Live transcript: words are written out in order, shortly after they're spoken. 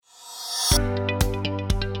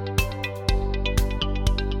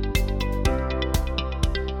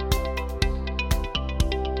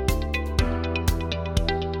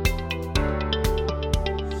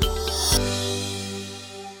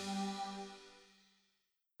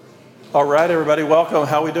All right, everybody, welcome.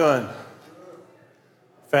 How we doing?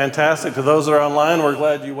 Fantastic. To those that are online, we're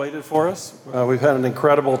glad you waited for us. We've had an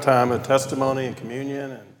incredible time of testimony and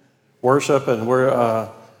communion and worship, and we're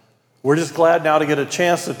just glad now to get a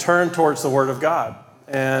chance to turn towards the Word of God.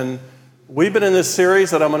 And we've been in this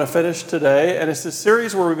series that I'm going to finish today, and it's a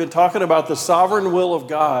series where we've been talking about the sovereign will of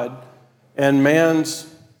God and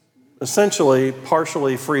man's essentially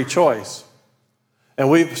partially free choice. And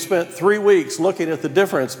we've spent 3 weeks looking at the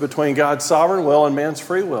difference between God's sovereign will and man's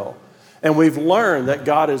free will. And we've learned that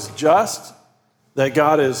God is just, that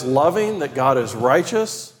God is loving, that God is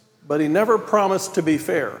righteous, but he never promised to be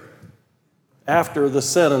fair after the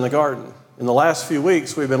sin in the garden. In the last few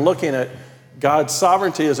weeks, we've been looking at God's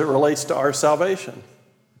sovereignty as it relates to our salvation.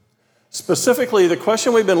 Specifically, the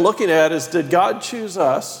question we've been looking at is, did God choose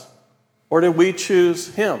us or did we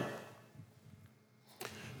choose him?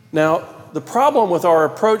 Now, the problem with our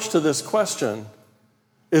approach to this question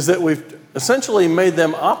is that we've essentially made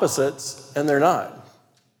them opposites, and they're not.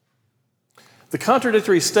 The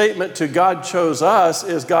contradictory statement to God chose us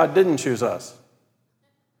is God didn't choose us.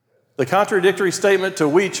 The contradictory statement to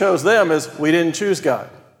we chose them is we didn't choose God.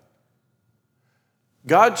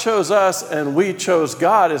 God chose us and we chose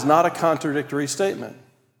God is not a contradictory statement.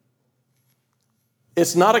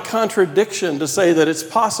 It's not a contradiction to say that it's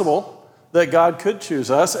possible that God could choose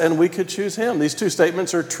us and we could choose him. These two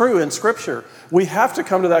statements are true in Scripture. We have to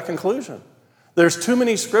come to that conclusion. There's too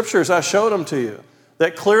many scriptures, I showed them to you,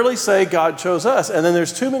 that clearly say God chose us. And then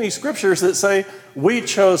there's too many scriptures that say we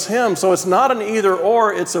chose him. So it's not an either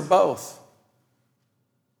or, it's a both.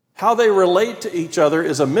 How they relate to each other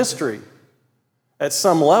is a mystery at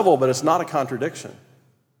some level, but it's not a contradiction.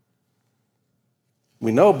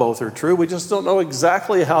 We know both are true, we just don't know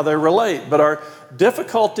exactly how they relate. But our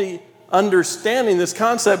difficulty understanding this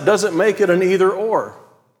concept doesn't make it an either or.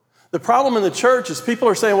 The problem in the church is people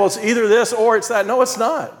are saying, well, it's either this or it's that. No, it's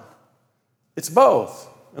not. It's both.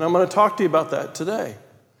 And I'm going to talk to you about that today.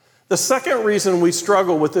 The second reason we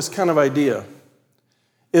struggle with this kind of idea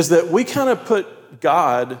is that we kind of put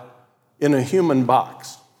God in a human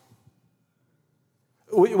box.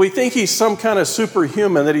 We think he's some kind of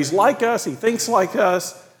superhuman, that he's like us, he thinks like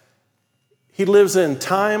us, he lives in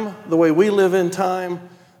time the way we live in time.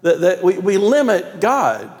 That we limit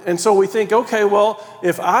God. And so we think, okay, well,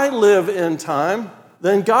 if I live in time,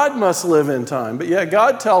 then God must live in time. But yet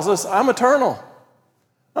God tells us, I'm eternal.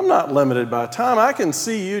 I'm not limited by time. I can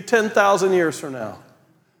see you 10,000 years from now.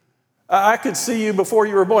 I could see you before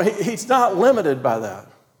you were born. He's not limited by that.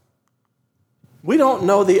 We don't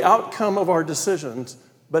know the outcome of our decisions,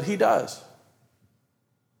 but he does.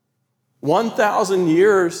 1,000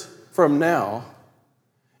 years from now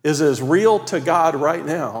is as real to God right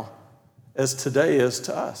now as today is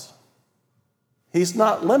to us. He's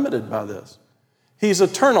not limited by this. He's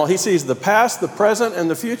eternal. He sees the past, the present, and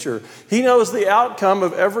the future. He knows the outcome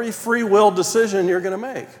of every free will decision you're going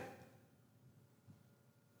to make.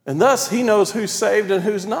 And thus, he knows who's saved and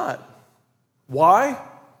who's not. Why?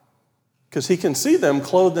 Because he can see them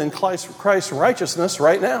clothed in Christ's righteousness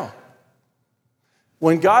right now.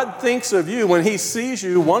 When God thinks of you, when he sees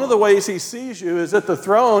you, one of the ways he sees you is at the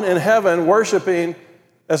throne in heaven worshiping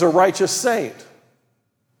as a righteous saint.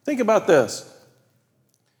 Think about this.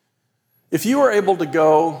 If you were able to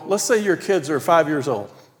go, let's say your kids are 5 years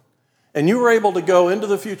old, and you were able to go into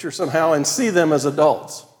the future somehow and see them as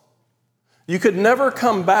adults, you could never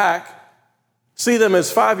come back, see them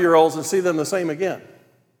as 5-year-olds and see them the same again.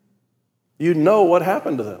 You'd know what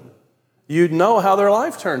happened to them. You'd know how their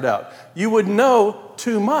life turned out. You would know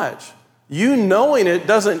too much. You knowing it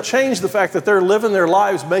doesn't change the fact that they're living their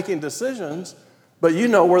lives making decisions, but you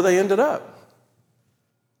know where they ended up.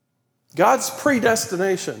 God's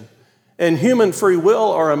predestination and human free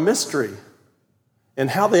will are a mystery in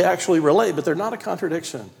how they actually relate, but they're not a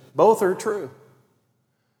contradiction. Both are true.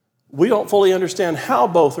 We don't fully understand how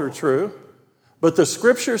both are true, but the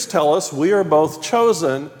scriptures tell us we are both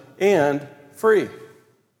chosen and free.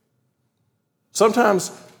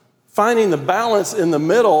 Sometimes finding the balance in the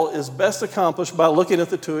middle is best accomplished by looking at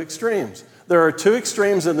the two extremes. There are two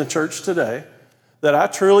extremes in the church today that I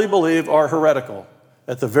truly believe are heretical,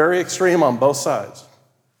 at the very extreme on both sides.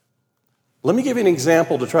 Let me give you an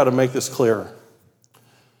example to try to make this clearer.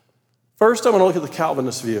 First, I'm going to look at the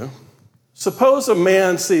Calvinist view. Suppose a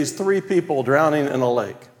man sees 3 people drowning in a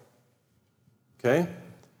lake. Okay?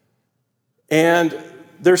 And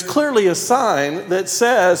there's clearly a sign that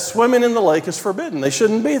says swimming in the lake is forbidden. They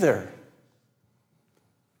shouldn't be there.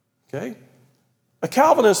 Okay? A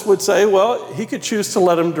Calvinist would say, well, he could choose to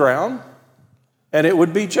let them drown, and it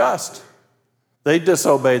would be just. They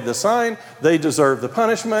disobeyed the sign. They deserved the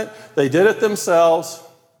punishment. They did it themselves.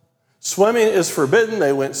 Swimming is forbidden.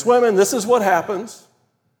 They went swimming. This is what happens.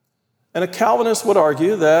 And a Calvinist would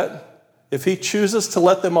argue that if he chooses to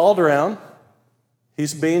let them all drown,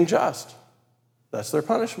 he's being just. That's their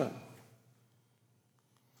punishment.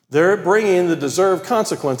 They're bringing the deserved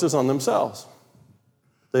consequences on themselves.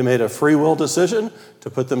 They made a free will decision to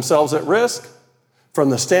put themselves at risk. From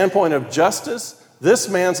the standpoint of justice, this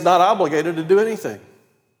man's not obligated to do anything.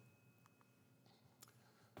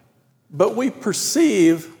 But we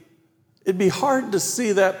perceive it'd be hard to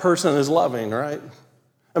see that person as loving, right?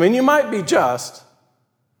 I mean, you might be just,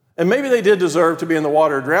 and maybe they did deserve to be in the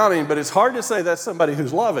water drowning, but it's hard to say that's somebody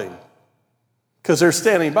who's loving because they're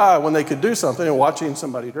standing by when they could do something and watching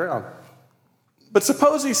somebody drown. But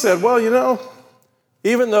suppose he said, well,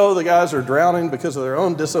 even though the guys are drowning because of their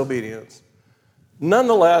own disobedience,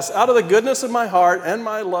 nonetheless, out of the goodness of my heart and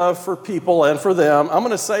my love for people and for them, I'm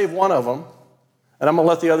going to save one of them, and I'm going to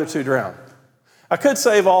let the other two drown. I could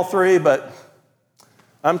save all three, but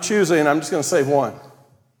I'm just going to save one.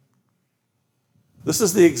 This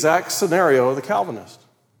is the exact scenario of the Calvinist.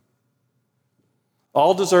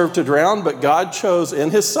 All deserve to drown, but God chose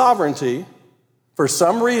in his sovereignty, for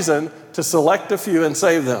some reason, to select a few and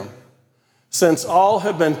save them. Since all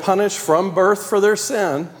have been punished from birth for their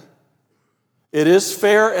sin, it is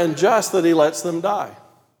fair and just that he lets them die.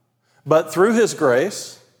 But through his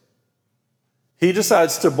grace, he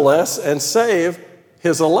decides to bless and save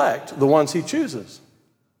his elect, the ones he chooses.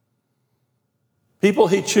 People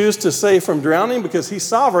he chooses to save from drowning because he's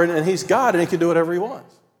sovereign and he's God and he can do whatever he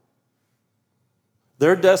wants.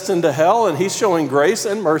 They're destined to hell and he's showing grace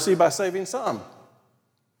and mercy by saving some.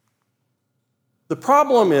 The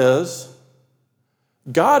problem is,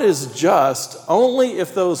 God is just only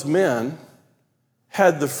if those men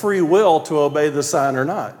had the free will to obey the sign or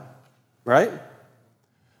not, right?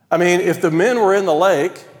 I mean, if the men were in the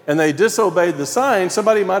lake and they disobeyed the sign,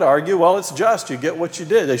 somebody might argue, well, it's just. You get what you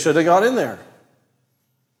did. They should have gone in there.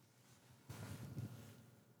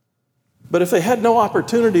 But if they had no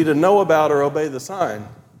opportunity to know about or obey the sign,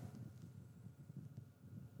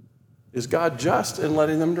 is God just in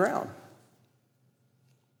letting them drown?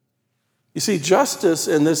 You see, justice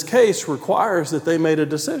in this case requires that they made a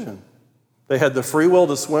decision. They had the free will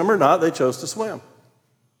to swim or not. They chose to swim.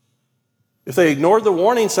 If they ignored the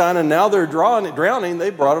warning sign and now they're drowning, they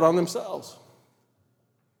brought it on themselves.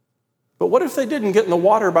 But what if they didn't get in the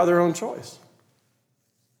water by their own choice?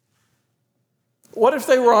 What if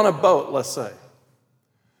they were on a boat, let's say,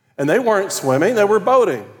 and they weren't swimming, they were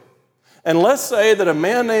boating? And let's say that a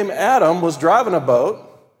man named Adam was driving a boat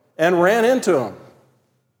and ran into him.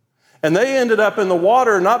 And they ended up in the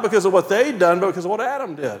water not because of what they'd done, but because of what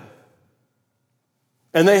Adam did.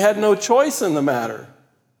 And they had no choice in the matter.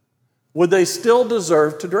 Would they still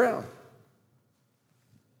deserve to drown?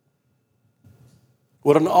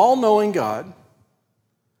 Would an all-knowing God,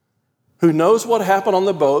 who knows what happened on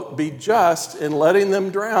the boat, be just in letting them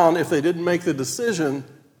drown if they didn't make the decision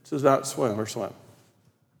to not swim or swim?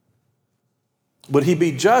 Would he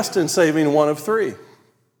be just in saving one of three?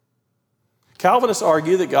 Calvinists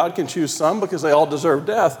argue that God can choose some because they all deserve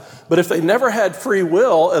death. But if they never had free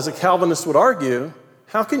will, as a Calvinist would argue,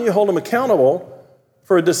 how can you hold them accountable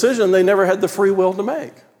for a decision they never had the free will to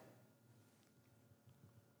make?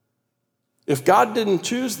 If God didn't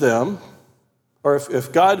choose them, or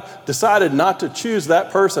if God decided not to choose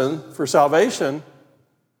that person for salvation,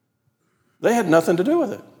 they had nothing to do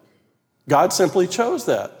with it. God simply chose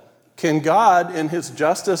that. Can God, in his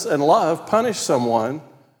justice and love, punish someone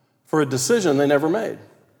for a decision they never made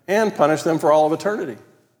and punish them for all of eternity?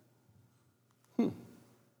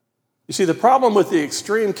 You see, the problem with the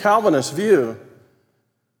extreme Calvinist view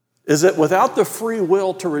is that without the free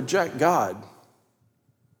will to reject God,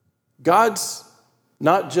 God's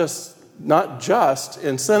not just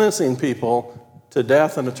in sentencing people to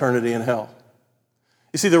death and eternity in hell.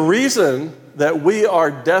 You see, the reason that we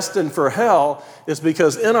are destined for hell is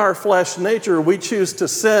because in our flesh nature, we choose to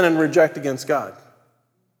sin and reject against God.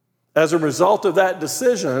 As a result of that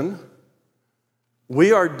decision,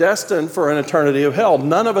 we are destined for an eternity of hell.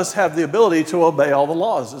 None of us have the ability to obey all the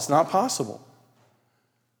laws. It's not possible.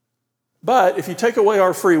 But if you take away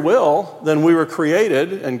our free will, then we were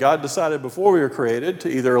created, and God decided before we were created to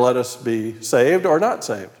either let us be saved or not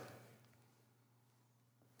saved.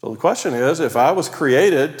 So the question is, if I was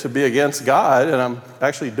created to be against God, and I'm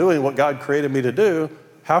actually doing what God created me to do,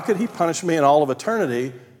 how could he punish me in all of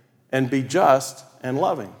eternity and be just and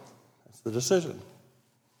loving? That's the decision.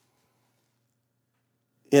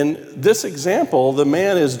 In this example, the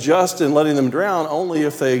man is just in letting them drown only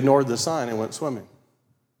if they ignored the sign and went swimming.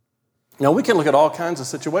 Now, we can look at all kinds of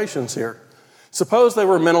situations here. Suppose they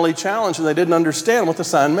were mentally challenged and they didn't understand what the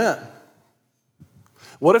sign meant.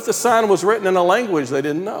 What if the sign was written in a language they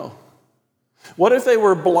didn't know? What if they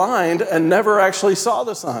were blind and never actually saw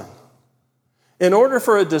the sign? In order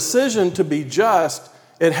for a decision to be just,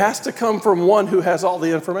 it has to come from one who has all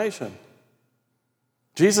the information.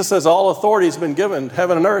 Jesus says, all authority has been given,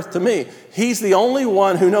 heaven and earth, to me. He's the only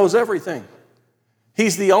one who knows everything.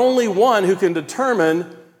 He's the only one who can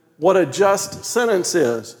determine what a just sentence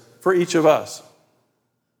is for each of us.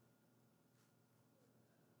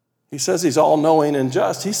 He says he's all-knowing and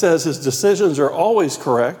just. He says his decisions are always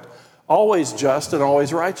correct, always just, and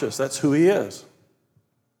always righteous. That's who he is.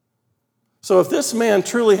 So if this man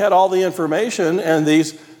truly had all the information and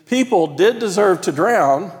these people did deserve to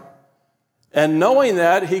drown, and knowing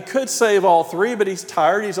that he could save all three, but he's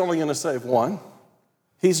tired, he's only going to save one,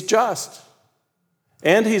 he's just.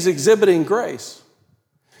 And he's exhibiting grace.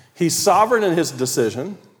 He's sovereign in his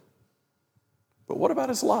decision. But what about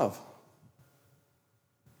his love?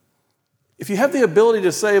 If you have the ability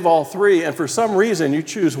to save all three, and for some reason you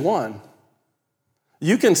choose one,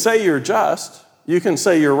 you can say you're just, you can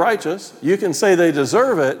say you're righteous, you can say they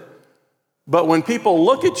deserve it, but when people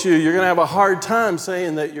look at you, you're going to have a hard time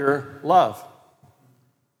saying that you're love.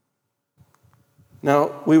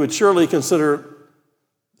 Now, we would surely consider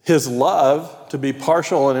his love to be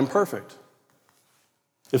partial and imperfect.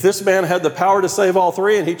 If this man had the power to save all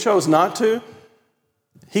three and he chose not to,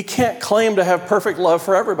 he can't claim to have perfect love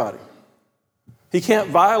for everybody. He can't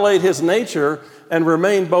violate his nature and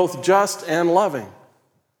remain both just and loving.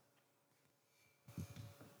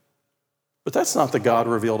 But that's not the God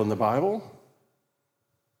revealed in the Bible.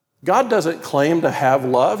 God doesn't claim to have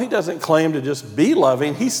love. He doesn't claim to just be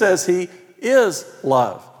loving. He says he is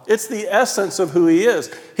love. It's the essence of who he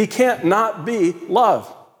is. He can't not be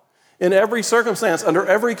love. In every circumstance, under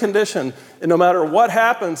every condition, and no matter what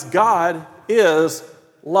happens, God is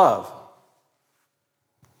love.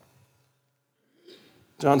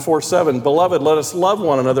 John 4:7, beloved, let us love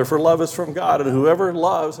one another, for love is from God, and whoever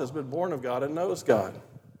loves has been born of God and knows God.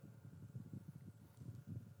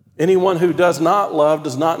 Anyone who does not love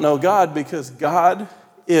does not know God, because God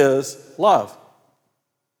is love.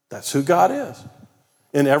 That's who God is.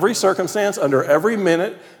 In every circumstance, under every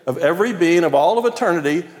minute of every being of all of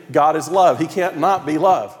eternity, God is love. He can't not be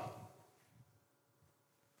love.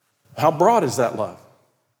 How broad is that love?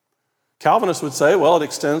 Calvinists would say, well, it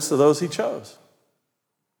extends to those he chose.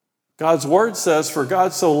 God's word says, for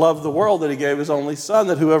God so loved the world that he gave his only son,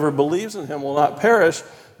 that whoever believes in him will not perish,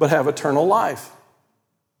 but have eternal life.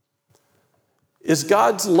 Is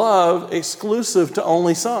God's love exclusive to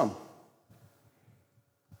only some?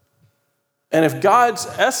 And if God's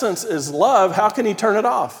essence is love, how can he turn it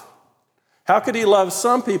off? How could he love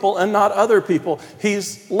some people and not other people?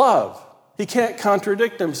 He's love. He can't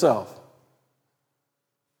contradict himself.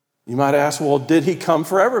 You might ask, well, did he come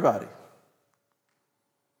for everybody?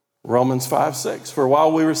 Romans 5:6, for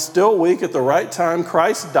while we were still weak at the right time,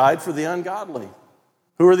 Christ died for the ungodly.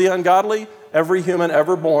 Who are the ungodly? Every human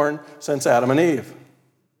ever born since Adam and Eve.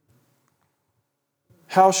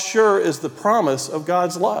 How sure is the promise of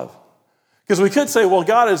God's love? Because we could say, well,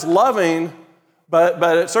 God is loving, but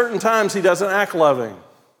at certain times he doesn't act loving.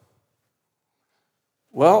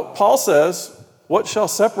 Well, Paul says, what shall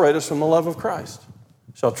separate us from the love of Christ?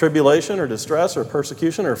 Shall tribulation or distress or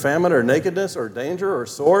persecution or famine or nakedness or danger or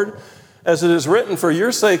sword? As it is written, for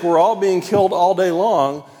your sake we're all being killed all day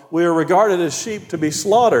long. We are regarded as sheep to be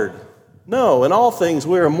slaughtered. No, in all things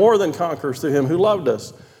we are more than conquerors through him who loved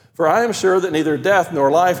us. For I am sure that neither death,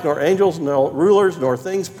 nor life, nor angels, nor rulers, nor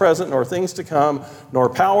things present, nor things to come, nor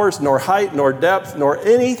powers, nor height, nor depth, nor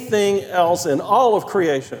anything else in all of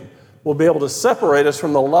creation will be able to separate us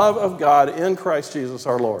from the love of God in Christ Jesus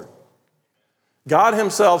our Lord. God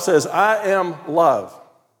himself says, I am love.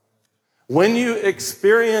 When you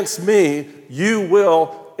experience me, you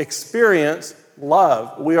will experience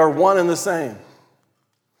love. We are one and the same.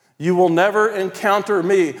 You will never encounter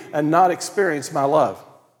me and not experience my love.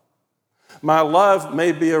 My love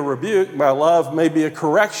may be a rebuke, my love may be a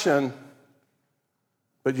correction,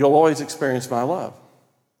 but you'll always experience my love.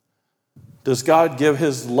 Does God give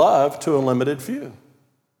his love to a limited few?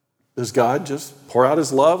 Does God just pour out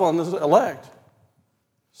his love on the elect?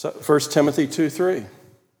 1 Timothy 2:3.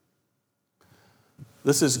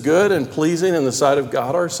 This is good and pleasing in the sight of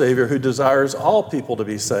God our Savior, who desires all people to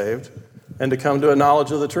be saved and to come to a knowledge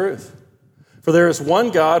of the truth. For there is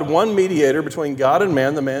one God, one mediator between God and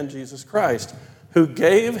man, the man Jesus Christ, who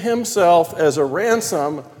gave himself as a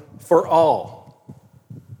ransom for all.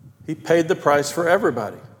 He paid the price for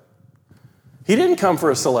everybody. He didn't come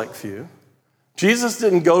for a select few. Jesus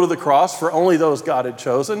didn't go to the cross for only those God had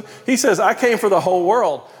chosen. He says, I came for the whole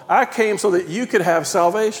world. I came so that you could have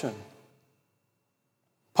salvation.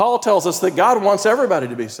 Paul tells us that God wants everybody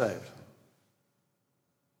to be saved.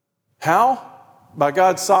 How? By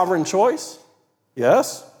God's sovereign choice?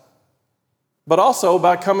 Yes. But also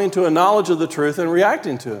by coming to a knowledge of the truth and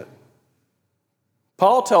reacting to it.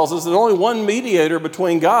 Paul tells us there's only one mediator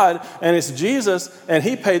between God, and it's Jesus, and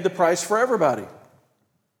he paid the price for everybody.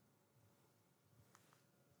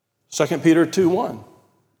 2 Peter 2:1.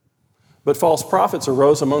 But false prophets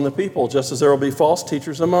arose among the people, just as there will be false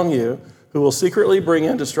teachers among you, who will secretly bring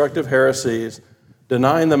in destructive heresies,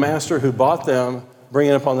 denying the master who bought them,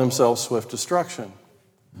 bringing upon themselves swift destruction.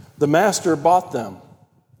 The master bought them.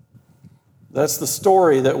 That's the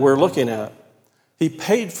story that we're looking at. He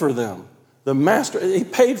paid for them. The master, he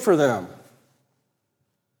paid for them.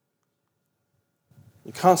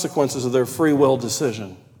 The consequences of their free will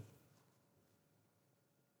decision.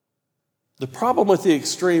 The problem with the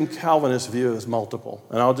extreme Calvinist view is multiple,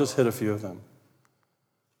 and I'll just hit a few of them.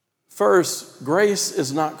 First, grace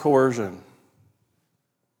is not coercion,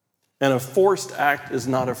 and a forced act is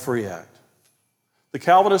not a free act. The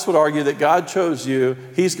Calvinists would argue that God chose you,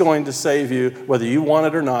 he's going to save you, whether you want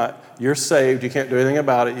it or not. You're saved, you can't do anything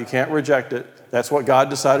about it, you can't reject it. That's what God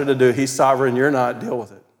decided to do. He's sovereign, you're not, deal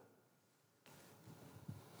with it.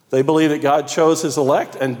 They believe that God chose his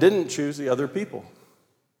elect and didn't choose the other people.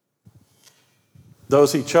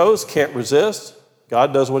 Those he chose can't resist.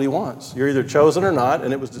 God does what he wants. You're either chosen or not,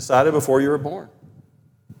 and it was decided before you were born.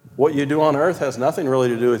 What you do on earth has nothing really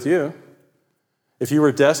to do with you. If you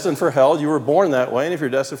were destined for hell, you were born that way, and if you're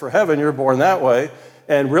destined for heaven, you were born that way,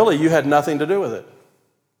 and really you had nothing to do with it.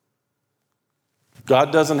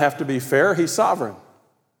 God doesn't have to be fair, he's sovereign.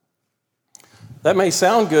 That may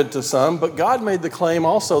sound good to some, but God made the claim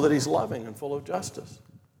also that he's loving and full of justice.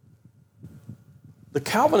 The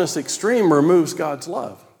Calvinist extreme removes God's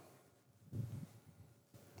love.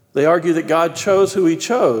 They argue that God chose who he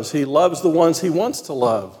chose. He loves the ones he wants to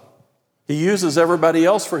love. He uses everybody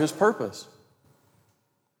else for his purpose.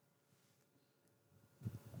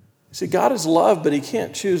 You see, God is love, but he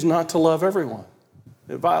can't choose not to love everyone.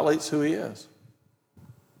 It violates who he is.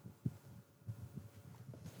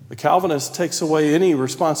 The Calvinist takes away any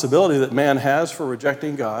responsibility that man has for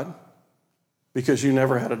rejecting God because you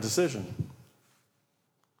never had a decision.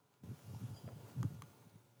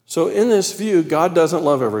 So in this view, God doesn't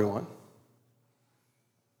love everyone.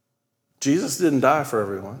 Jesus didn't die for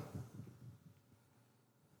everyone.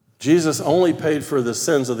 Jesus only paid for the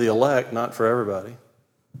sins of the elect, not for everybody.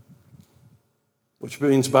 Which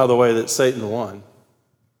means, by the way, that Satan won.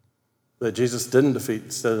 That Jesus didn't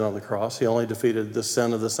defeat sin on the cross. He only defeated the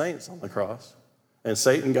sin of the saints on the cross. And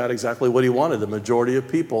Satan got exactly what he wanted, the majority of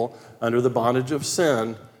people under the bondage of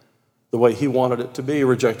sin, the way he wanted it to be,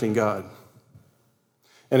 rejecting God.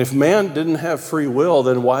 And if man didn't have free will,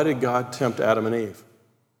 then why did God tempt Adam and Eve?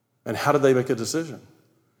 And how did they make a decision?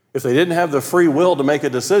 If they didn't have the free will to make a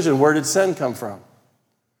decision, where did sin come from?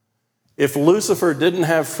 If Lucifer didn't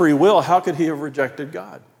have free will, how could he have rejected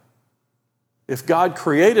God? If God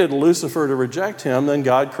created Lucifer to reject him, then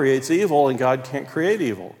God creates evil, and God can't create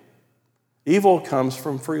evil. Evil comes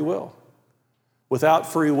from free will. Without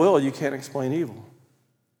free will, you can't explain evil.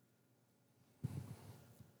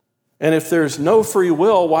 And if there's no free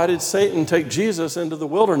will, why did Satan take Jesus into the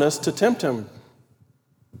wilderness to tempt him?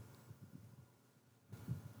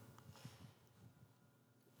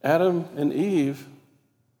 Adam and Eve,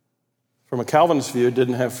 from a Calvinist view,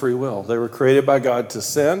 didn't have free will. They were created by God to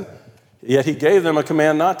sin, yet he gave them a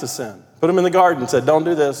command not to sin. Put them in the garden and said, don't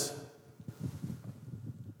do this.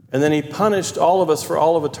 And then he punished all of us for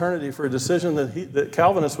all of eternity for a decision that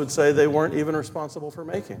Calvinists would say they weren't even responsible for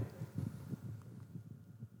making.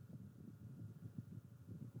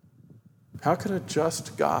 How could a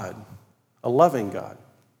just God, a loving God,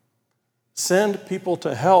 send people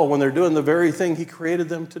to hell when they're doing the very thing he created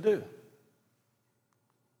them to do?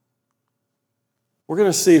 We're going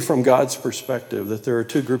to see from God's perspective that there are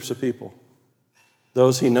two groups of people.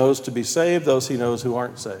 Those he knows to be saved, those he knows who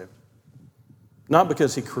aren't saved. Not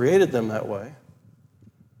because he created them that way,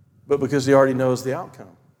 but because he already knows the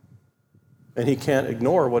outcome. And he can't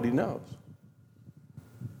ignore what he knows.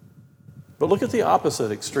 But look at the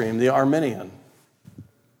opposite extreme, the Arminian.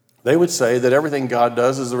 They would say that everything God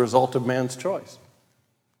does is the result of man's choice.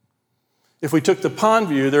 If we took the pond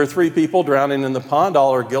view, there are three people drowning in the pond.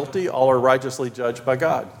 All are guilty. All are righteously judged by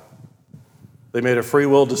God. They made a free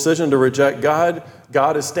will decision to reject God.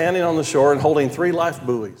 God is standing on the shore and holding three life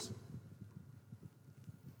buoys.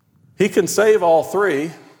 He can save all three,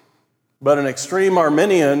 but an extreme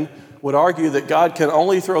Arminian would argue that God can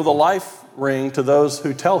only throw the life ring to those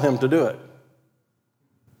who tell him to do it.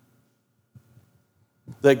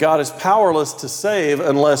 That God is powerless to save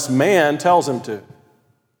unless man tells him to.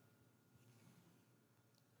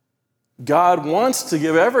 God wants to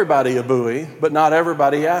give everybody a buoy, but not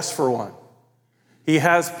everybody asks for one. He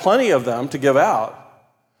has plenty of them to give out,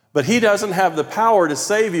 but he doesn't have the power to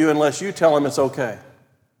save you unless you tell him it's okay.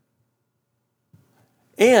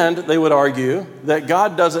 And they would argue that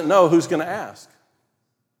God doesn't know who's going to ask.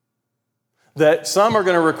 That some are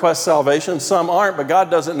going to request salvation, some aren't, but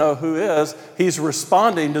God doesn't know who is. He's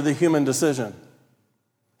responding to the human decision.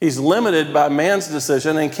 He's limited by man's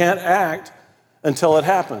decision and can't act until it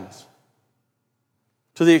happens.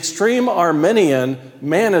 To the extreme Arminian,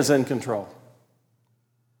 man is in control.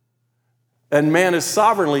 And man is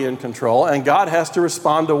sovereignly in control, and God has to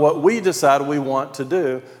respond to what we decide we want to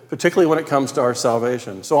do, particularly when it comes to our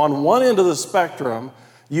salvation. So on one end of the spectrum,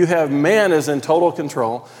 you have man is in total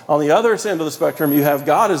control. On the other end of the spectrum, you have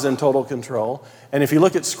God is in total control. And if you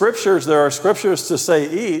look at scriptures, there are scriptures to say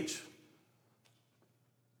each,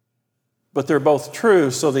 but they're both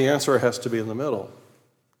true, so the answer has to be in the middle.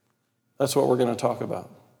 That's what we're going to talk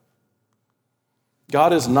about.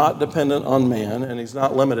 God is not dependent on man, and he's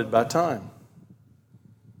not limited by time.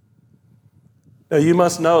 Now, you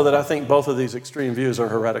must know that I think both of these extreme views are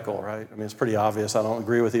heretical, right? I mean, it's pretty obvious. I don't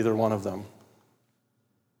agree with either one of them.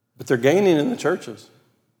 But they're gaining in the churches.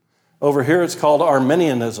 Over here, it's called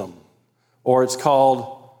Arminianism, or it's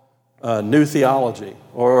called New Theology,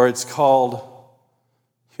 or it's called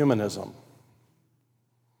Humanism.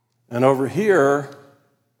 And over here,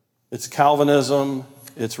 it's Calvinism,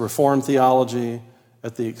 it's Reformed theology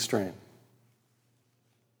at the extreme.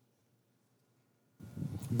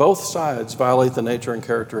 Both sides violate the nature and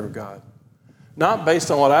character of God. Not based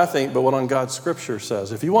on what I think, but what God's Scripture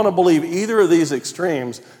says. If you want to believe either of these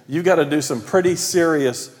extremes, you've got to do some pretty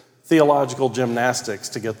serious theological gymnastics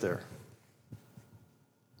to get there.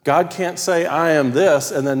 God can't say, I am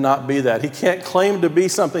this, and then not be that. He can't claim to be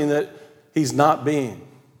something that he's not being.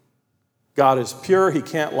 God is pure. He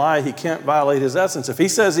can't lie. He can't violate his essence. If he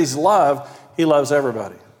says he's love, he loves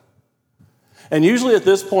everybody. And usually at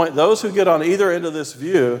this point, those who get on either end of this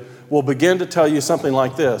view will begin to tell you something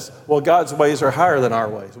like this. Well, God's ways are higher than our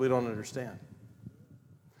ways. We don't understand.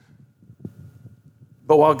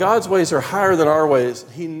 But while God's ways are higher than our ways,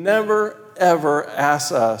 he never, ever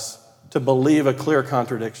asks us to believe a clear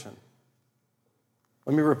contradiction.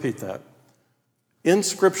 Let me repeat that. In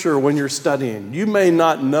Scripture, when you're studying, you may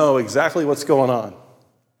not know exactly what's going on.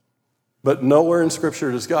 But nowhere in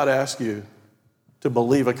Scripture does God ask you to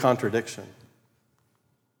believe a contradiction.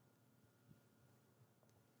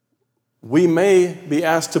 We may be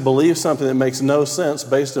asked to believe something that makes no sense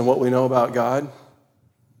based on what we know about God.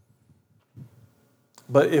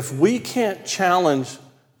 But if we can't challenge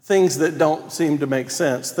things that don't seem to make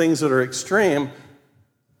sense, things that are extreme,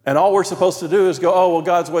 and all we're supposed to do is go, oh, well,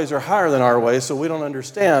 God's ways are higher than our ways, so we don't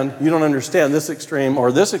understand. You don't understand this extreme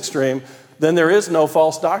or this extreme, then there is no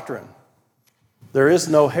false doctrine. There is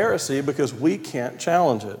no heresy because we can't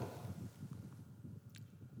challenge it.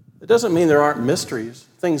 It doesn't mean there aren't mysteries,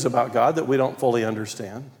 things about God that we don't fully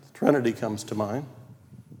understand. The Trinity comes to mind.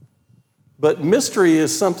 But mystery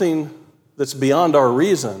is something that's beyond our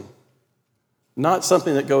reason, not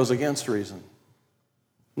something that goes against reason.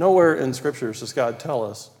 Nowhere in Scriptures does God tell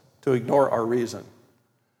us to ignore our reason.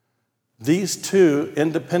 These two,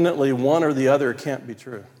 independently, one or the other, can't be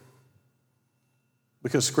true.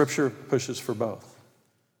 Because Scripture pushes for both.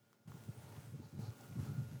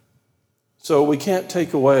 So we can't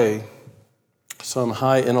take away some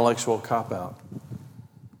high intellectual cop-out.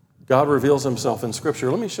 God reveals himself in Scripture.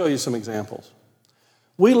 Let me show you some examples.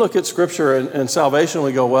 We look at Scripture and salvation and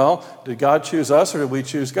we go, well, did God choose us or did we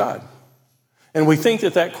choose God? And we think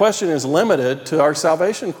that question is limited to our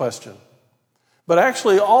salvation question. But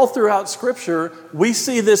actually, all throughout Scripture, we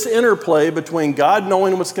see this interplay between God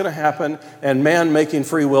knowing what's going to happen and man making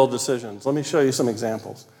free will decisions. Let me show you some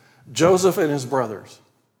examples. Joseph and his brothers.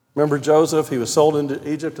 Remember Joseph? He was sold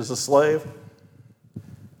into Egypt as a slave.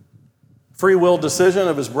 Free will decision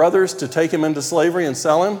of his brothers to take him into slavery and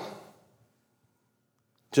sell him.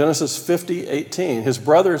 Genesis 50:18. His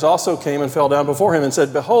brothers also came and fell down before him and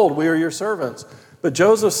said, behold, we are your servants. But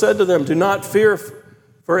Joseph said to them, do not fear,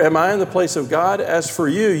 for am I in the place of God? As for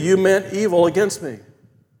you, you meant evil against me.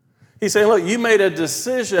 He's saying, look, you made a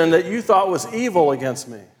decision that you thought was evil against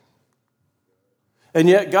me. And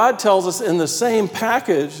yet God tells us in the same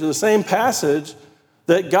package, the same passage,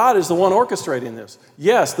 that God is the one orchestrating this.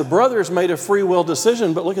 Yes, the brothers made a free will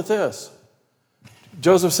decision, but look at this.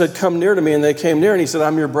 Joseph said, come near to me, and they came near, and he said,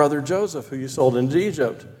 I'm your brother Joseph, who you sold into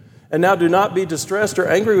Egypt. And now do not be distressed or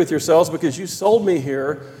angry with yourselves because you sold me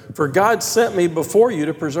here, for God sent me before you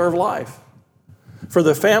to preserve life. For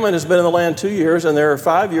the famine has been in the land 2 years, and there are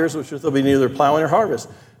 5 years which there will be neither plowing nor harvest.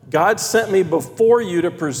 God sent me before you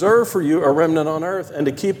to preserve for you a remnant on earth and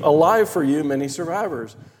to keep alive for you many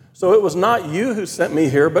survivors. So it was not you who sent me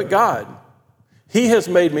here, but God. He has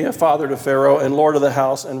made me a father to Pharaoh and lord of the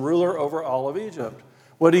house and ruler over all of Egypt.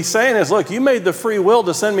 What he's saying is, look, you made the free will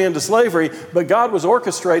to send me into slavery, but God was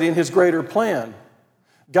orchestrating his greater plan.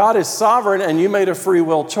 God is sovereign, and you made a free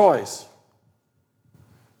will choice.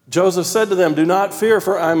 Joseph said to them, do not fear,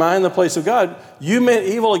 for am I in the place of God? You meant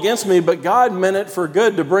evil against me, but God meant it for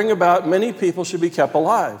good to bring about many people should be kept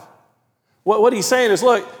alive. What he's saying is,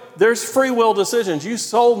 look, there's free will decisions. You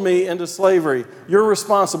sold me into slavery. You're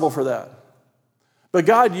responsible for that. But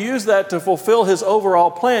God used that to fulfill his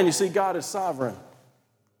overall plan. You see, God is sovereign.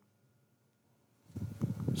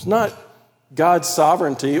 It's not God's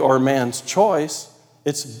sovereignty or man's choice.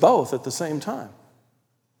 It's both at the same time,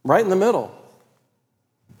 right in the middle.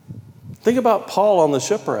 Think about Paul on the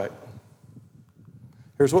shipwreck.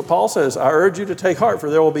 Here's what Paul says, I urge you to take heart, for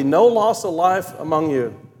there will be no loss of life among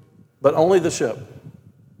you, but only the ship.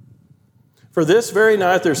 For this very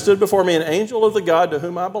night there stood before me an angel of the God to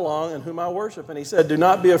whom I belong and whom I worship. And he said, do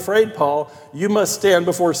not be afraid, Paul. You must stand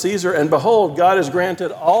before Caesar. And behold, God has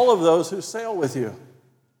granted all of those who sail with you.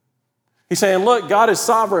 He's saying, look, God is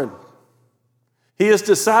sovereign. He has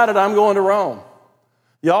decided I'm going to Rome.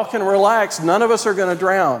 Y'all can relax. None of us are going to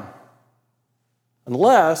drown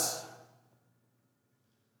unless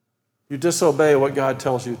you disobey what God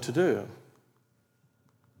tells you to do.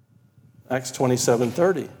 Acts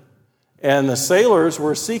 27:30. And the sailors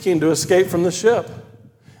were seeking to escape from the ship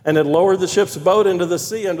and had lowered the ship's boat into the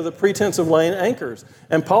sea under the pretense of laying anchors.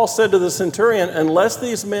 And Paul said to the centurion, unless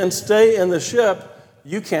these men stay in the ship,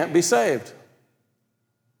 you can't be saved.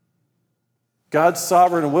 God's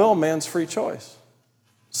sovereign will, man's free choice.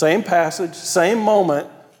 Same passage, same moment,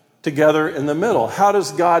 together in the middle. How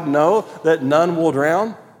does God know that none will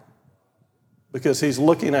drown? Because he's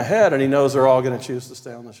looking ahead and he knows they're all going to choose to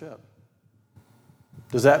stay on the ship.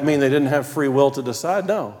 Does that mean they didn't have free will to decide?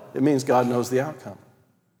 No. It means God knows the outcome.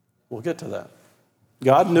 We'll get to that.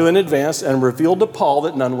 God knew in advance and revealed to Paul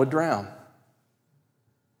that none would drown.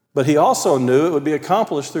 But he also knew it would be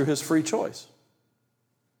accomplished through his free choice.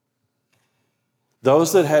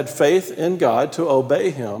 Those that had faith in God to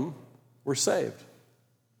obey him were saved.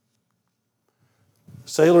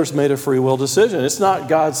 Sailors made a free will decision. It's not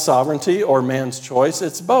God's sovereignty or man's choice.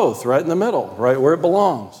 It's both, right in the middle, right where it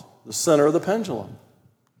belongs, the center of the pendulum.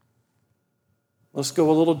 Let's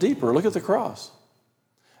go a little deeper. Look at the cross.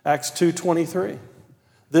 Acts 2:23.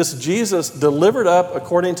 This Jesus delivered up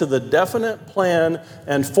according to the definite plan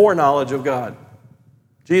and foreknowledge of God.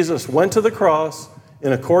 Jesus went to the cross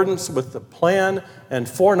in accordance with the plan and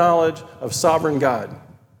foreknowledge of sovereign God.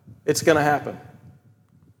 It's going to happen.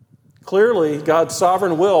 Clearly, God's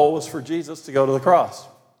sovereign will was for Jesus to go to the cross.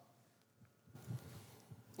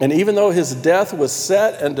 And even though his death was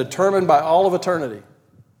set and determined by all of eternity,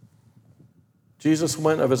 Jesus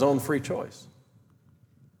went of his own free choice.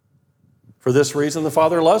 For this reason, the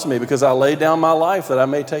Father loves me, because I lay down my life that I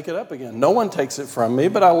may take it up again. No one takes it from me,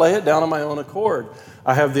 but I lay it down on my own accord.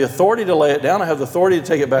 I have the authority to lay it down. I have the authority to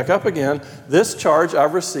take it back up again. This charge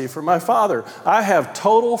I've received from my Father. I have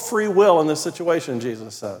total free will in this situation,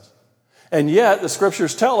 Jesus says. And yet, the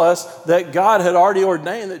scriptures tell us that God had already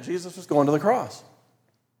ordained that Jesus was going to the cross.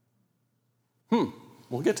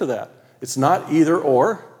 We'll get to that. It's not either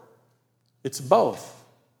or. It's both,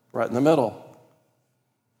 right in the middle.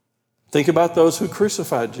 Think about those who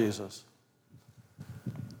crucified Jesus.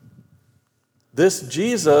 This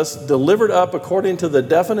Jesus delivered up according to the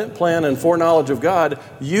definite plan and foreknowledge of God,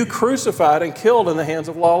 you crucified and killed in the hands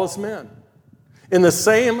of lawless men. In the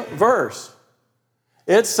same verse,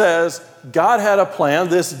 it says God had a plan.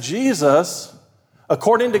 This Jesus,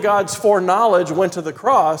 according to God's foreknowledge, went to the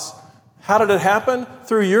cross. How did it happen?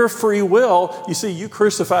 Through your free will. You see, you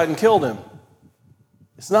crucified and killed him.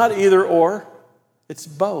 It's not either or. It's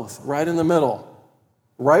both, right in the middle,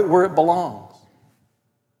 right where it belongs.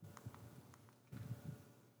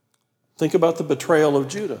 Think about the betrayal of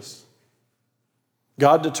Judas.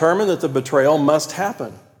 God determined that the betrayal must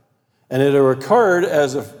happen, and it occurred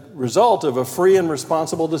as a result of a free and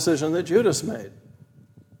responsible decision that Judas made.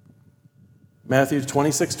 Matthew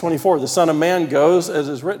 26:24, the Son of Man goes as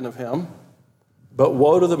is written of him, but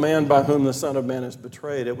woe to the man by whom the Son of Man is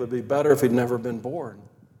betrayed. It would be better if he'd never been born.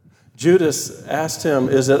 Judas asked him,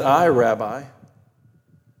 is it I, Rabbi?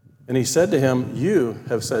 And he said to him, you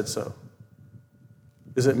have said so.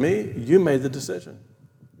 Is it me? You made the decision.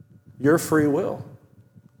 Your free will.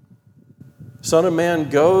 Son of Man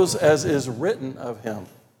goes as is written of him.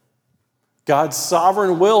 God's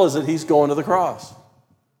sovereign will is that he's going to the cross.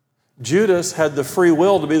 Judas had the free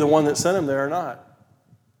will to be the one that sent him there or not.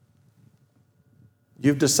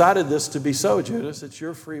 You've decided this to be so, Judas. It's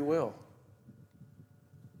your free will.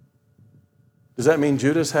 Does that mean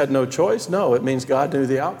Judas had no choice? No, it means God knew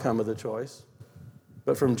the outcome of the choice.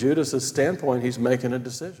 But from Judas's standpoint, he's making a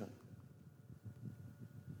decision.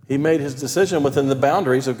 He made his decision within the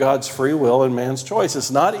boundaries of God's free will and man's choice. It's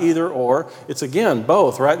not either or. It's, again,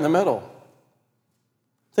 both, right in the middle.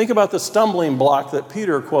 Think about the stumbling block that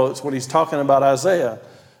Peter quotes when he's talking about Isaiah.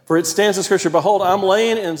 For it stands in Scripture, "Behold, I'm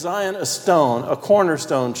laying in Zion a stone, a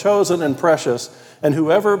cornerstone, chosen and precious, and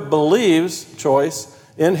whoever believes," choice,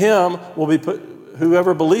 "in him will be put,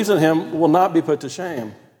 whoever believes in him will not be put to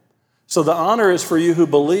shame." So the honor is for you who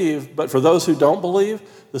believe, but for those who don't believe,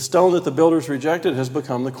 the stone that the builders rejected has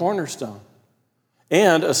become the cornerstone,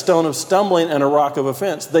 and a stone of stumbling and a rock of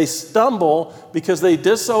offense. They stumble because they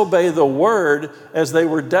disobey the word as they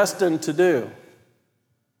were destined to do.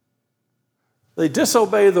 They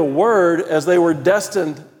disobey the word as they were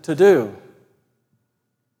destined to do.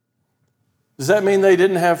 Does that mean they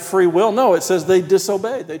didn't have free will? No, it says they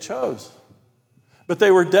disobeyed, they chose. But they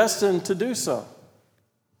were destined to do so.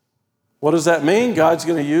 What does that mean? God's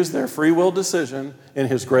going to use their free will decision in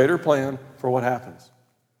his greater plan for what happens.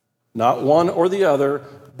 Not one or the other,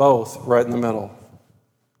 both right in the middle.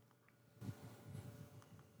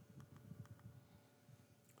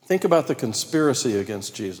 Think about the conspiracy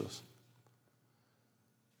against Jesus.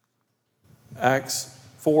 Acts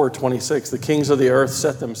 4:26, the kings of the earth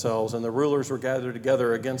set themselves, and the rulers were gathered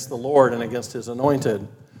together against the Lord and against his anointed.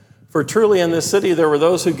 For truly in this city there were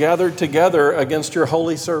those who gathered together against your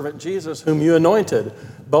holy servant Jesus, whom you anointed,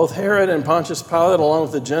 both Herod and Pontius Pilate, along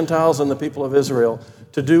with the Gentiles and the people of Israel,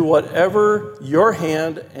 to do whatever your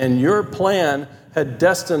hand and your plan had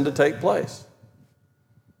destined to take place.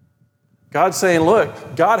 God's saying,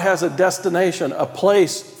 look, God has a destination, a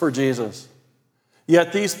place for Jesus.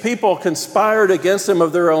 Yet these people conspired against him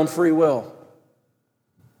of their own free will.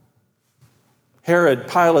 Herod,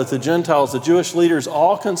 Pilate, the Gentiles, the Jewish leaders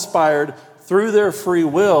all conspired through their free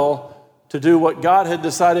will to do what God had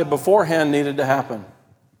decided beforehand needed to happen.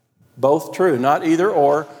 Both true, not either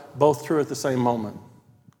or, both true at the same moment.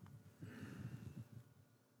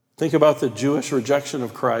 Think about the Jewish rejection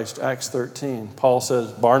of Christ, Acts 13. Paul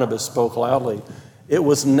says, Barnabas spoke loudly. It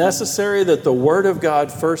was necessary that the word of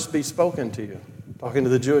God first be spoken to you. Talking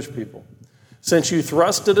to the Jewish people. Since you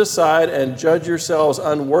thrust it aside and judge yourselves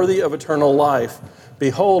unworthy of eternal life,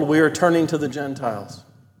 behold, we are turning to the Gentiles.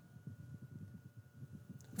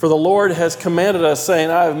 For the Lord has commanded us,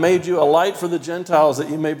 saying, I have made you a light for the Gentiles,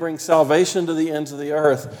 that you may bring salvation to the ends of the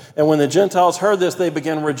earth. And when the Gentiles heard this, they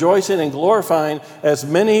began rejoicing and glorifying, as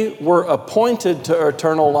many were appointed to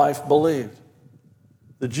eternal life believed.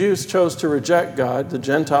 The Jews chose to reject God. The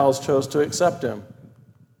Gentiles chose to accept him.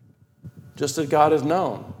 Just as God is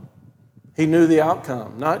known. He knew the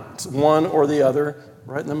outcome, not one or the other,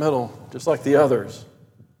 right in the middle, just like the others.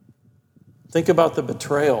 Think about the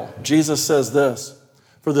betrayal. Jesus says this,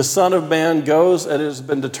 for the Son of Man goes as it has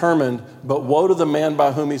been determined, but woe to the man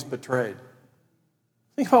by whom he's betrayed.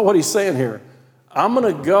 Think about what he's saying here. I'm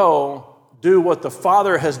going to go do what the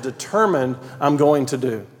Father has determined I'm going to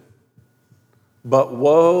do. But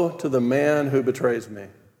woe to the man who betrays me.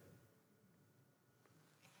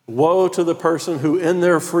 Woe to the person who in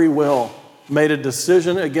their free will made a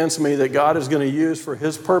decision against me that God is going to use for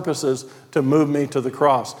his purposes to move me to the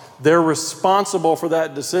cross. They're responsible for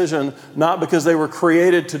that decision, not because they were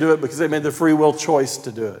created to do it, because they made the free will choice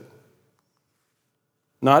to do it.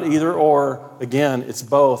 Not either or. Again, it's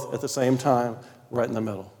both at the same time, right in the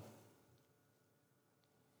middle.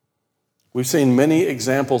 We've seen many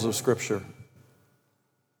examples of Scripture.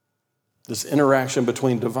 This interaction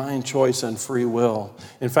between divine choice and free will.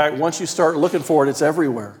 In fact, once you start looking for it, it's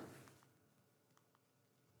everywhere.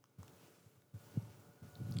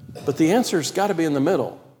 But the answer's got to be in the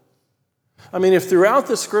middle. I mean, if throughout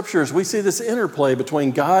the Scriptures we see this interplay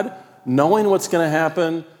between God knowing what's going to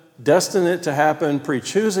happen, destining it to happen,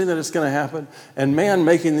 pre-choosing that it's going to happen, and man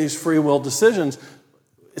making these free will decisions,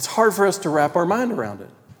 it's hard for us to wrap our mind around it.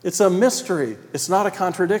 It's a mystery. It's not a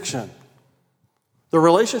contradiction. The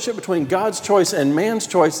relationship between God's choice and man's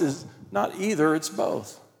choice is not either, it's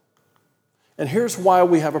both. And here's why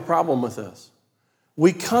we have a problem with this.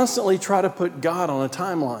 We constantly try to put God on a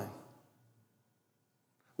timeline.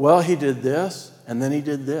 Well, he did this, and then he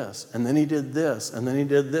did this, and then he did this, and then he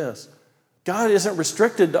did this. God isn't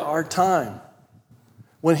restricted to our time.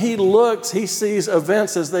 When he looks, he sees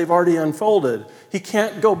events as they've already unfolded. He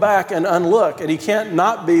can't go back and unlook, and he can't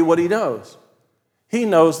not be what he knows. He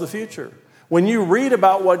knows the future. When you read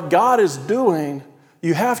about what God is doing,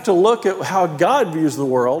 you have to look at how God views the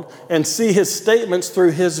world and see his statements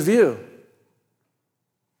through his view.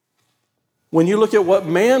 When you look at what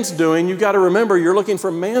man's doing, you've got to remember you're looking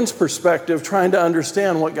from man's perspective, trying to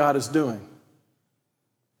understand what God is doing.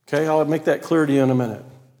 Okay, I'll make that clear to you in a minute.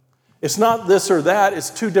 It's not this or that, it's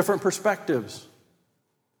two different perspectives.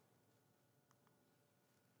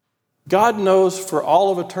 God knows for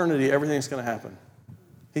all of eternity everything that's going to happen.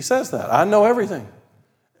 He says that. I know everything.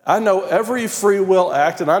 I know every free will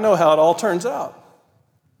act, and I know how it all turns out.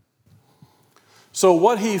 So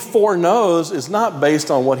what he foreknows is not based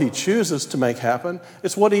on what he chooses to make happen.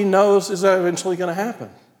 It's what he knows is eventually going to happen.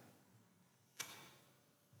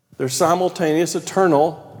 They're simultaneous,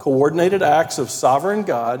 eternal, coordinated acts of sovereign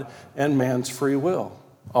God and man's free will.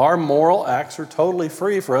 Our moral acts are totally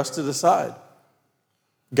free for us to decide.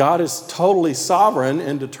 God is totally sovereign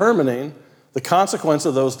in determining the consequence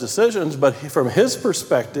of those decisions, but from his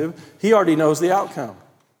perspective, he already knows the outcome.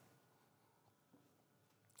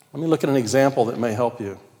 Let me look at an example that may help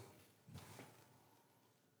you.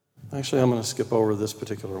 Actually, I'm going to skip over this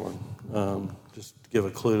particular one. Just to give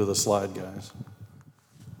a clue to the slide, guys.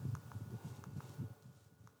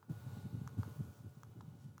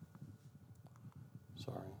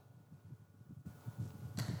 Sorry.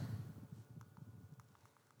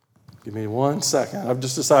 Give me 1 second. I've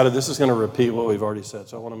just decided this is going to repeat what we've already said,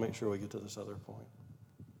 so I want to make sure we get to this other point.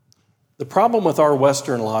 The problem with our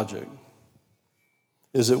Western logic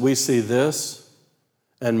is that we see this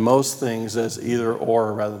and most things as either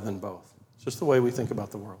or rather than both. It's just the way we think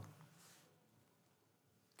about the world.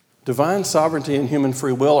 Divine sovereignty and human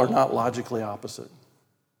free will are not logically opposite.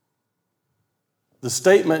 The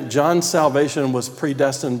statement, John's salvation was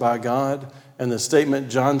predestined by God, and the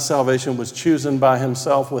statement, John's salvation was chosen by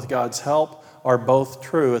himself with God's help, are both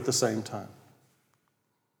true at the same time.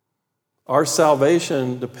 Our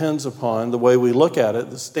salvation depends upon the way we look at it,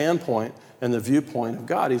 the standpoint and the viewpoint of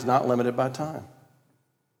God. He's not limited by time.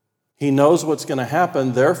 He knows what's going to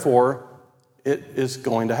happen, therefore, it is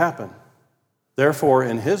going to happen. Therefore,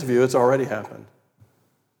 in his view, it's already happened.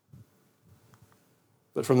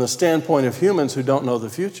 But from the standpoint of humans who don't know the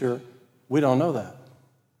future, we don't know that.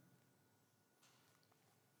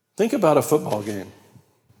 Think about a football game.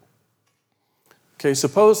 Okay,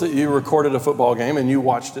 suppose that you recorded a football game and you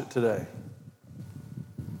watched it today.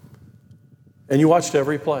 And you watched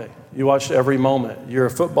every play. You watched every moment. You're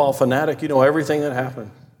a football fanatic. You know everything that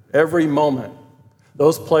happened. Every moment.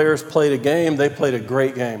 Those players played a game. They played a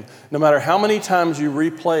great game. No matter how many times you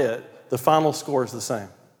replay it, the final score is the same.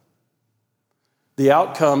 The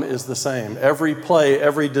outcome is the same. Every play,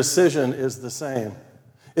 every decision is the same.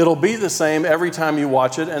 It'll be the same every time you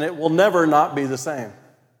watch it, and it will never not be the same.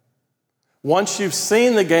 Once you've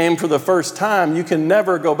seen the game for the first time, you can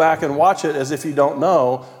never go back and watch it as if you don't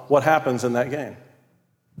know what happens in that game.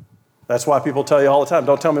 That's why people tell you all the time,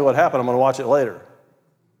 don't tell me what happened, I'm going to watch it later.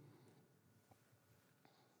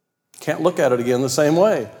 Can't look at it again the same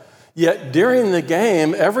way. Yet during the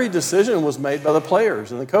game, every decision was made by the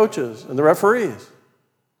players and the coaches and the referees.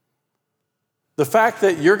 The fact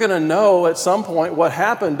that you're going to know at some point what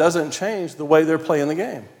happened doesn't change the way they're playing the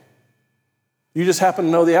game. You just happen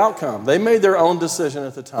to know the outcome. They made their own decision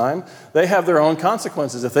at the time. They have their own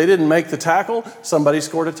consequences. If they didn't make the tackle, somebody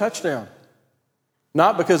scored a touchdown.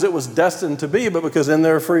 Not because it was destined to be, but because in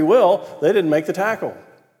their free will, they didn't make the tackle.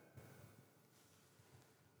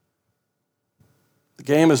 The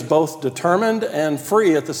game is both determined and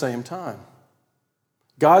free at the same time.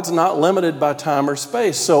 God's not limited by time or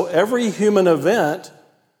space. So every human event,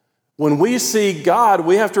 when we see God,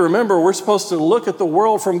 we have to remember we're supposed to look at the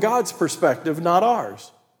world from God's perspective, not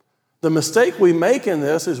ours. The mistake we make in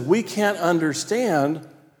this is we can't understand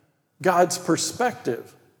God's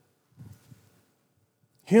perspective.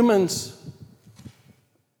 Humans'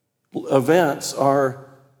 events are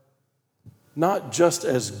not just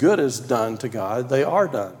as good as done to God, they are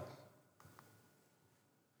done.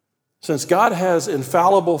 Since God has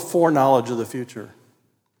infallible foreknowledge of the future,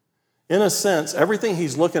 in a sense, everything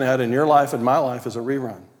he's looking at in your life and my life is a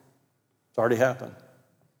rerun. It's already happened.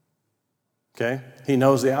 Okay? He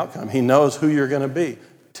knows the outcome. He knows who you're going to be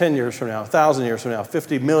 10 years from now, 1,000 years from now,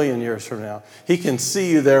 50 million years from now. He can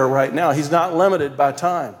see you there right now. He's not limited by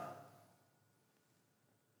time.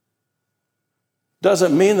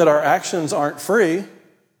 Doesn't mean that our actions aren't free.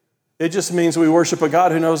 It just means we worship a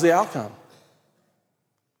God who knows the outcome.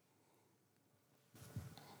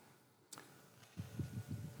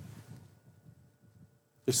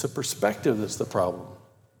 It's the perspective that's the problem.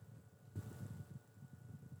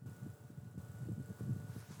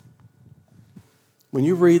 When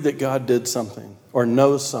you read that God did something, or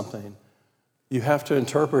knows something, you have to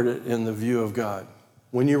interpret it in the view of God.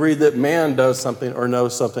 When you read that man does something or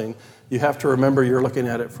knows something, you have to remember you're looking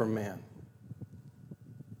at it from man.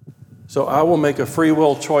 So I will make a free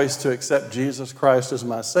will choice to accept Jesus Christ as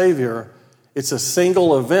my Savior. It's a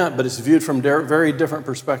single event, but it's viewed from very different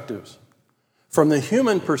perspectives. From the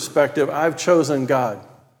human perspective, I've chosen God.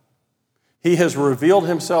 He has revealed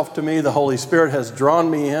himself to me. The Holy Spirit has drawn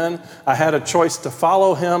me in. I had a choice to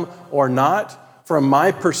follow him or not. From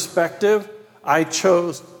my perspective, I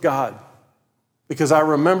chose God because I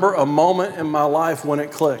remember a moment in my life when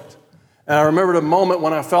it clicked. And I remembered a moment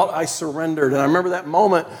when I felt I surrendered. And I remember that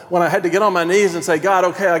moment when I had to get on my knees and say, God,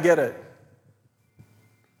 okay, I get it.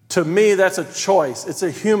 To me, that's a choice. It's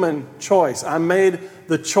a human choice. I made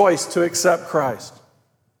the choice to accept Christ.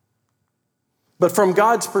 But from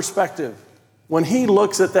God's perspective, when he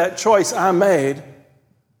looks at that choice I made,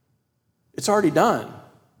 it's already done.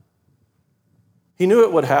 He knew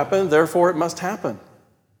it would happen, therefore it must happen.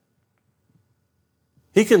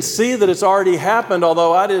 He can see that it's already happened,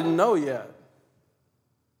 although I didn't know yet.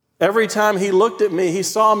 Every time he looked at me, he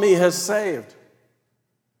saw me as saved.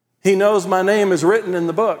 He knows my name is written in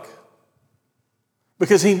the book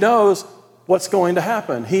because he knows what's going to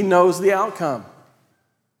happen. He knows the outcome.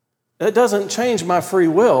 That doesn't change my free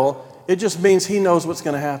will. It just means he knows what's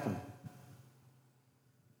going to happen.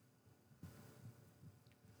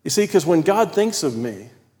 You see, because when God thinks of me,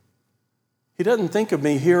 he doesn't think of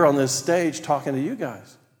me here on this stage talking to you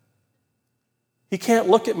guys. He can't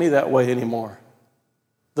look at me that way anymore.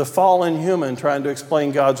 The fallen human trying to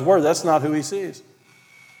explain God's word, that's not who he sees.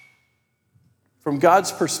 From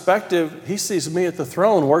God's perspective, he sees me at the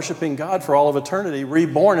throne worshiping God for all of eternity,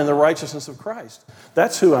 reborn in the righteousness of Christ.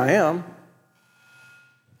 That's who I am.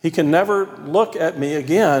 He can never look at me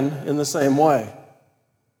again in the same way.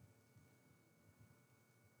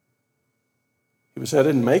 He would say, I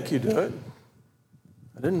didn't make you do it.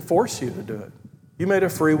 I didn't force you to do it. You made a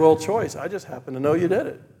free will choice. I just happen to know you did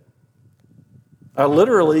it. I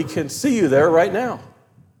literally can see you there right now.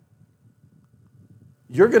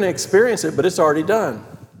 You're going to experience it, but it's already done.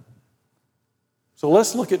 So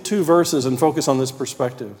let's look at 2 verses and focus on this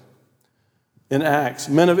perspective. In Acts,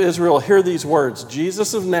 men of Israel, hear these words.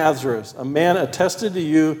 Jesus of Nazareth, a man attested to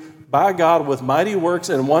you by God with mighty works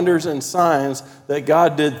and wonders and signs that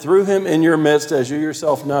God did through him in your midst, as you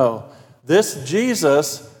yourself know. This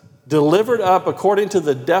Jesus delivered up according to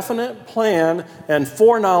the definite plan and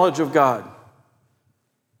foreknowledge of God.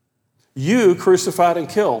 You crucified and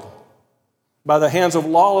killed by the hands of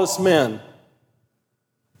lawless men.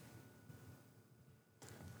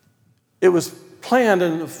 It was planned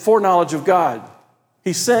in the foreknowledge of God.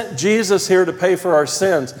 He sent Jesus here to pay for our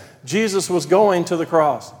sins. Jesus was going to the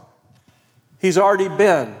cross. He's already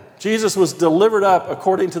been. Jesus was delivered up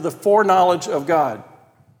according to the foreknowledge of God.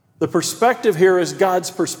 The perspective here is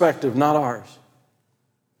God's perspective, not ours.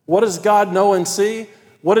 What does God know and see?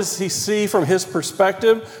 What does he see from his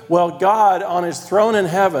perspective? Well, God on his throne in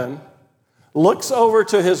heaven looks over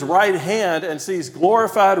to his right hand and sees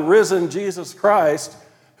glorified, risen Jesus Christ,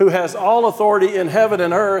 who has all authority in heaven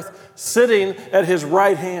and earth, sitting at his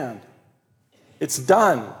right hand. It's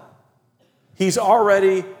done. He's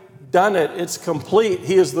already done it. It's complete.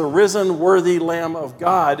 He is the risen, worthy Lamb of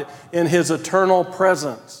God in his eternal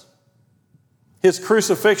presence. His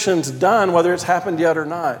crucifixion's done, whether it's happened yet or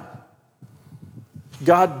not.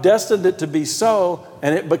 God destined it to be so,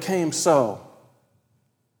 and it became so.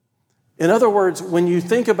 In other words, when you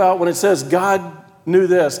think about when it says God knew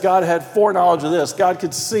this, God had foreknowledge of this, God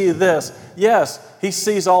could see this, yes, he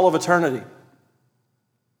sees all of eternity.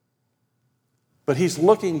 But he's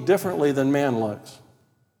looking differently than man looks.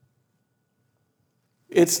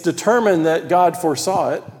 It's determined that God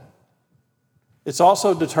foresaw it. It's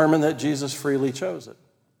also determined that Jesus freely chose it.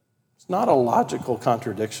 It's not a logical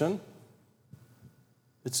contradiction.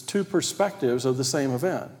 It's 2 perspectives of the same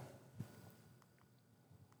event.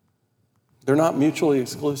 They're not mutually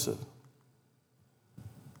exclusive.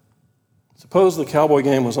 Suppose the Cowboy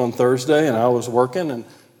game was on Thursday and I was working and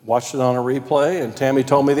watched it on a replay and Tammy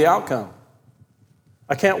told me the outcome.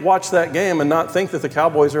 I can't watch that game and not think that the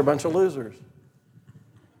Cowboys are a bunch of losers.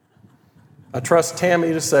 I trust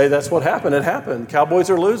Tammy to say that's what happened. It happened. Cowboys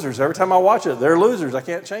are losers. Every time I watch it, they're losers. I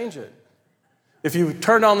can't change it. If you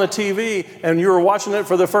turned on the TV and you were watching it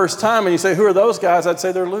for the first time and you say, who are those guys? I'd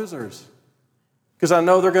say they're losers because I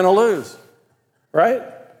know they're going to lose, right?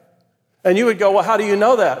 And you would go, well, how do you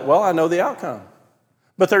know that? Well, I know the outcome.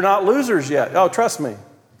 But they're not losers yet. Oh, trust me,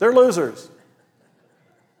 they're losers.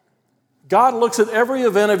 God looks at every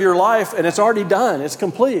event of your life and it's already done. It's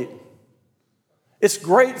complete. It's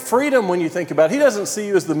great freedom when you think about it. He doesn't see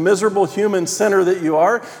you as the miserable human sinner that you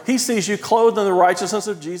are. He sees you clothed in the righteousness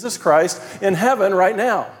of Jesus Christ in heaven right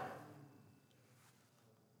now.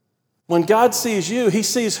 When God sees you, he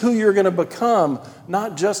sees who you're going to become,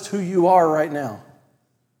 not just who you are right now.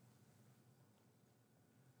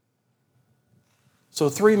 So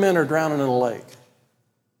 3 men are drowning in a lake.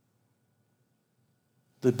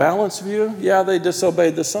 The balanced view, yeah, they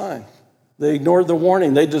disobeyed the sign. They ignored the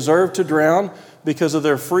warning. They deserved to drown because of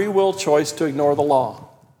their free will choice to ignore the law.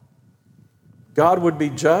 God would be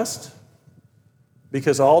just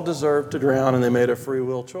because all deserved to drown and they made a free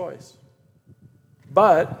will choice.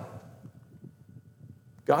 But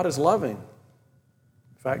God is loving.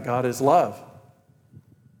 In fact, God is love.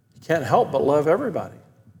 He can't help but love everybody.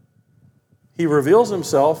 He reveals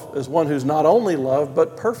himself as one who's not only love,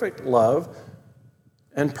 but perfect love,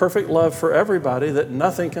 and perfect love for everybody that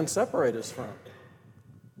nothing can separate us from.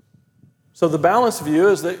 So the balanced view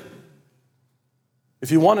is that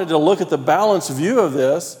if you wanted to look at the balanced view of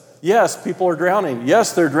this, yes, people are drowning.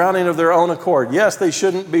 Yes, they're drowning of their own accord. Yes, they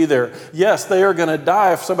shouldn't be there. Yes, they are going to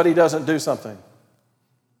die if somebody doesn't do something.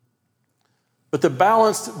 But the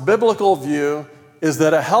balanced biblical view is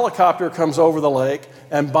that a helicopter comes over the lake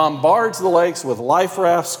and bombards the lakes with life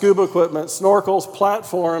rafts, scuba equipment, snorkels,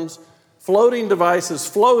 platforms, floating devices,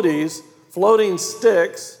 floaties, floating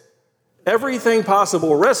sticks, everything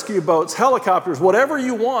possible, rescue boats, helicopters, whatever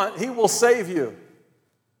you want, he will save you.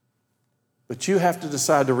 But you have to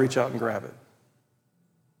decide to reach out and grab it.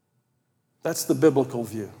 That's the biblical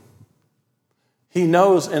view. He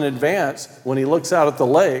knows in advance when he looks out at the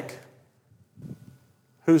lake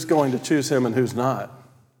who's going to choose him and who's not,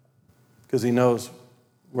 because he knows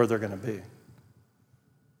where they're going to be.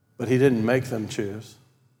 But he didn't make them choose.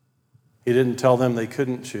 He didn't tell them they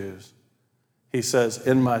couldn't choose. He says,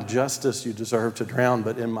 in my justice you deserve to drown,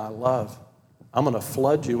 but in my love, I'm going to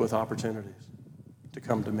flood you with opportunities to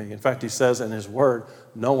come to me. In fact, he says in his word,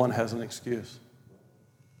 no one has an excuse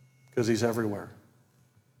because he's everywhere.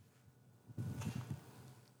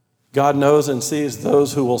 God knows and sees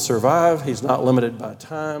those who will survive. He's not limited by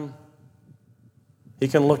time. He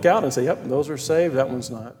can look out and say, yep, those are saved. That one's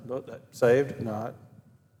not. Saved,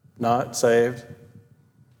 not saved.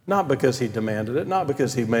 Not because he demanded it, not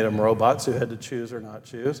because he made them robots who had to choose or not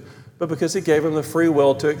choose, but because he gave them the free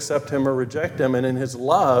will to accept him or reject him. And in his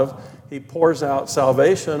love, he pours out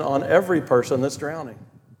salvation on every person that's drowning.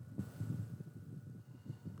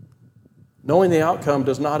 Knowing the outcome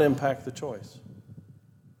does not impact the choice.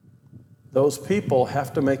 Those people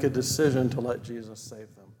have to make a decision to let Jesus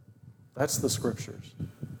save them. That's the scriptures.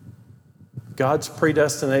 God's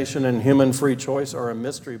predestination and human free choice are a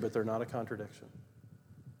mystery, but they're not a contradiction.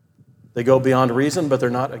 They go beyond reason, but they're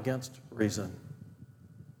not against reason.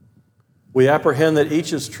 We apprehend that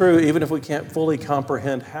each is true, even if we can't fully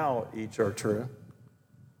comprehend how each are true.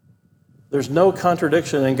 There's no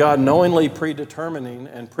contradiction in God knowingly predetermining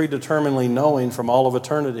and predeterminedly knowing from all of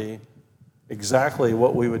eternity exactly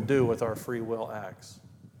what we would do with our free will acts.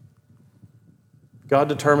 God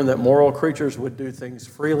determined that moral creatures would do things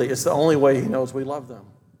freely. It's the only way he knows we love them.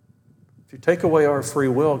 If you take away our free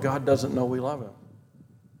will, God doesn't know we love him.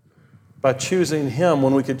 By choosing him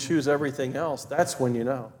when we could choose everything else, that's when you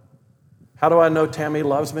know. How do I know Tammy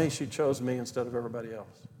loves me? She chose me instead of everybody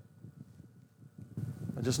else.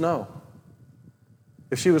 I just know.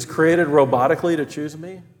 If she was created robotically to choose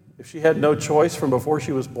me, if she had no choice from before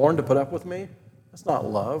she was born to put up with me, that's not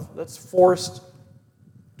love. That's forced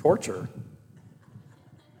torture.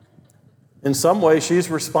 In some way,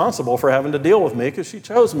 she's responsible for having to deal with me because she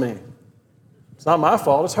chose me. It's not my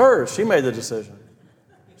fault, it's hers. She made the decision.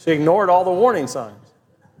 She ignored all the warning signs.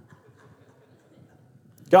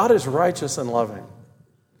 God is righteous and loving.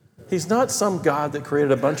 He's not some God that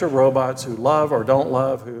created a bunch of robots who love or don't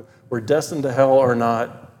love, who were destined to hell or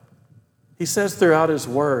not. He says throughout his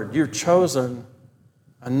word, you're chosen.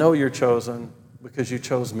 I know you're chosen because you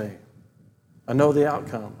chose me. I know the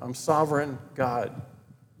outcome. I'm sovereign God.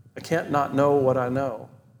 I can't not know what I know.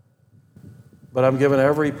 But I'm giving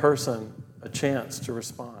every person a chance to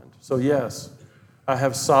respond. So yes, I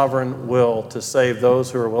have sovereign will to save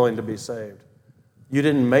those who are willing to be saved. You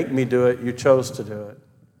didn't make me do it. You chose to do it.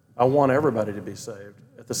 I want everybody to be saved.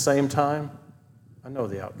 At the same time, I know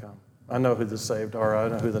the outcome. I know who the saved are. I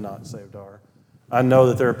know who the not saved are. I know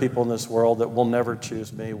that there are people in this world that will never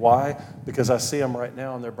choose me. Why? Because I see them right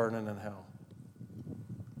now and they're burning in hell.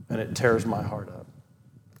 And it tears my heart up.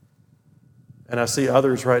 And I see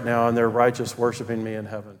others right now and they're righteous worshiping me in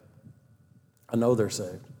heaven. I know they're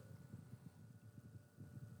saved.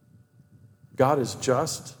 God is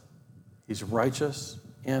just, he's righteous,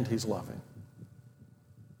 and he's loving.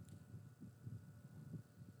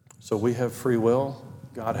 So we have free will.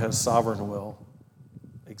 God has sovereign will,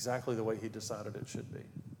 exactly the way he decided it should be.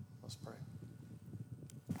 Let's pray.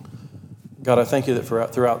 God, I thank you that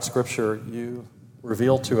throughout Scripture, you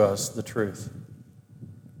reveal to us the truth.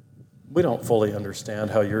 We don't fully understand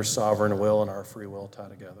how your sovereign will and our free will tie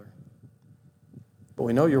together. But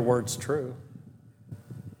we know your word's true.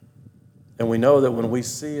 And we know that when we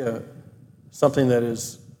see something that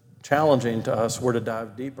is challenging to us, we're to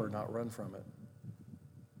dive deeper, not run from it.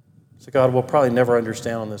 So God, we'll probably never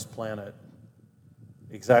understand on this planet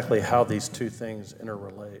exactly how these two things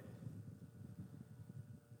interrelate.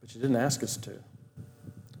 But you didn't ask us to.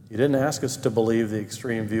 You didn't ask us to believe the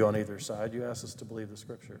extreme view on either side. You asked us to believe the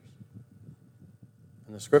Scriptures.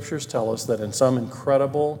 And the Scriptures tell us that in some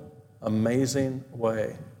incredible, amazing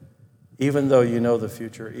way, even though you know the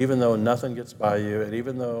future, even though nothing gets by you, and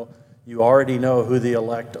even though you already know who the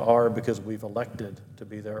elect are because we've elected to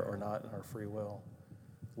be there or not in our free will,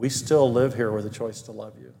 we still live here with a choice to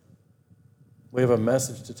love you. We have a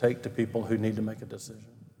message to take to people who need to make a decision.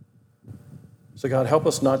 So God, help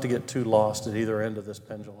us not to get too lost at either end of this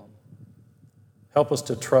pendulum. Help us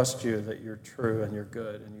to trust you that you're true and you're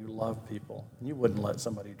good and you love people. And you wouldn't let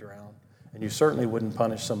somebody drown. And you certainly wouldn't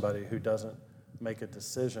punish somebody who doesn't make a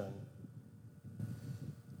decision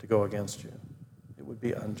to go against you. It would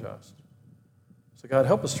be unjust. So God,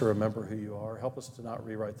 help us to remember who you are. Help us to not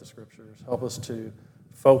rewrite the Scriptures. Help us to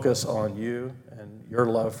focus on you and your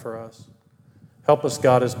love for us. Help us,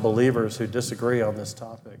 God, as believers who disagree on this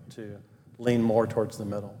topic, to lean more towards the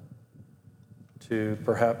middle, to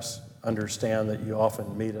perhaps understand that you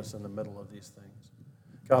often meet us in the middle of these things.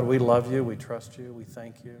 God, we love you. We trust you. We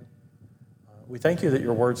thank you. We thank you that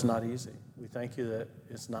your word's not easy. We thank you that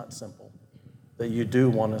it's not simple, that you do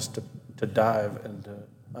want us to dive and to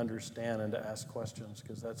understand and to ask questions,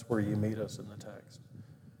 because that's where you meet us in the text.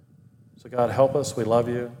 So God, help us. We love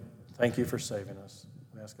you. Thank you for saving us.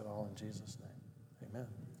 We ask it all in Jesus' name.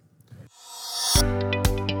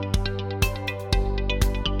 Amen.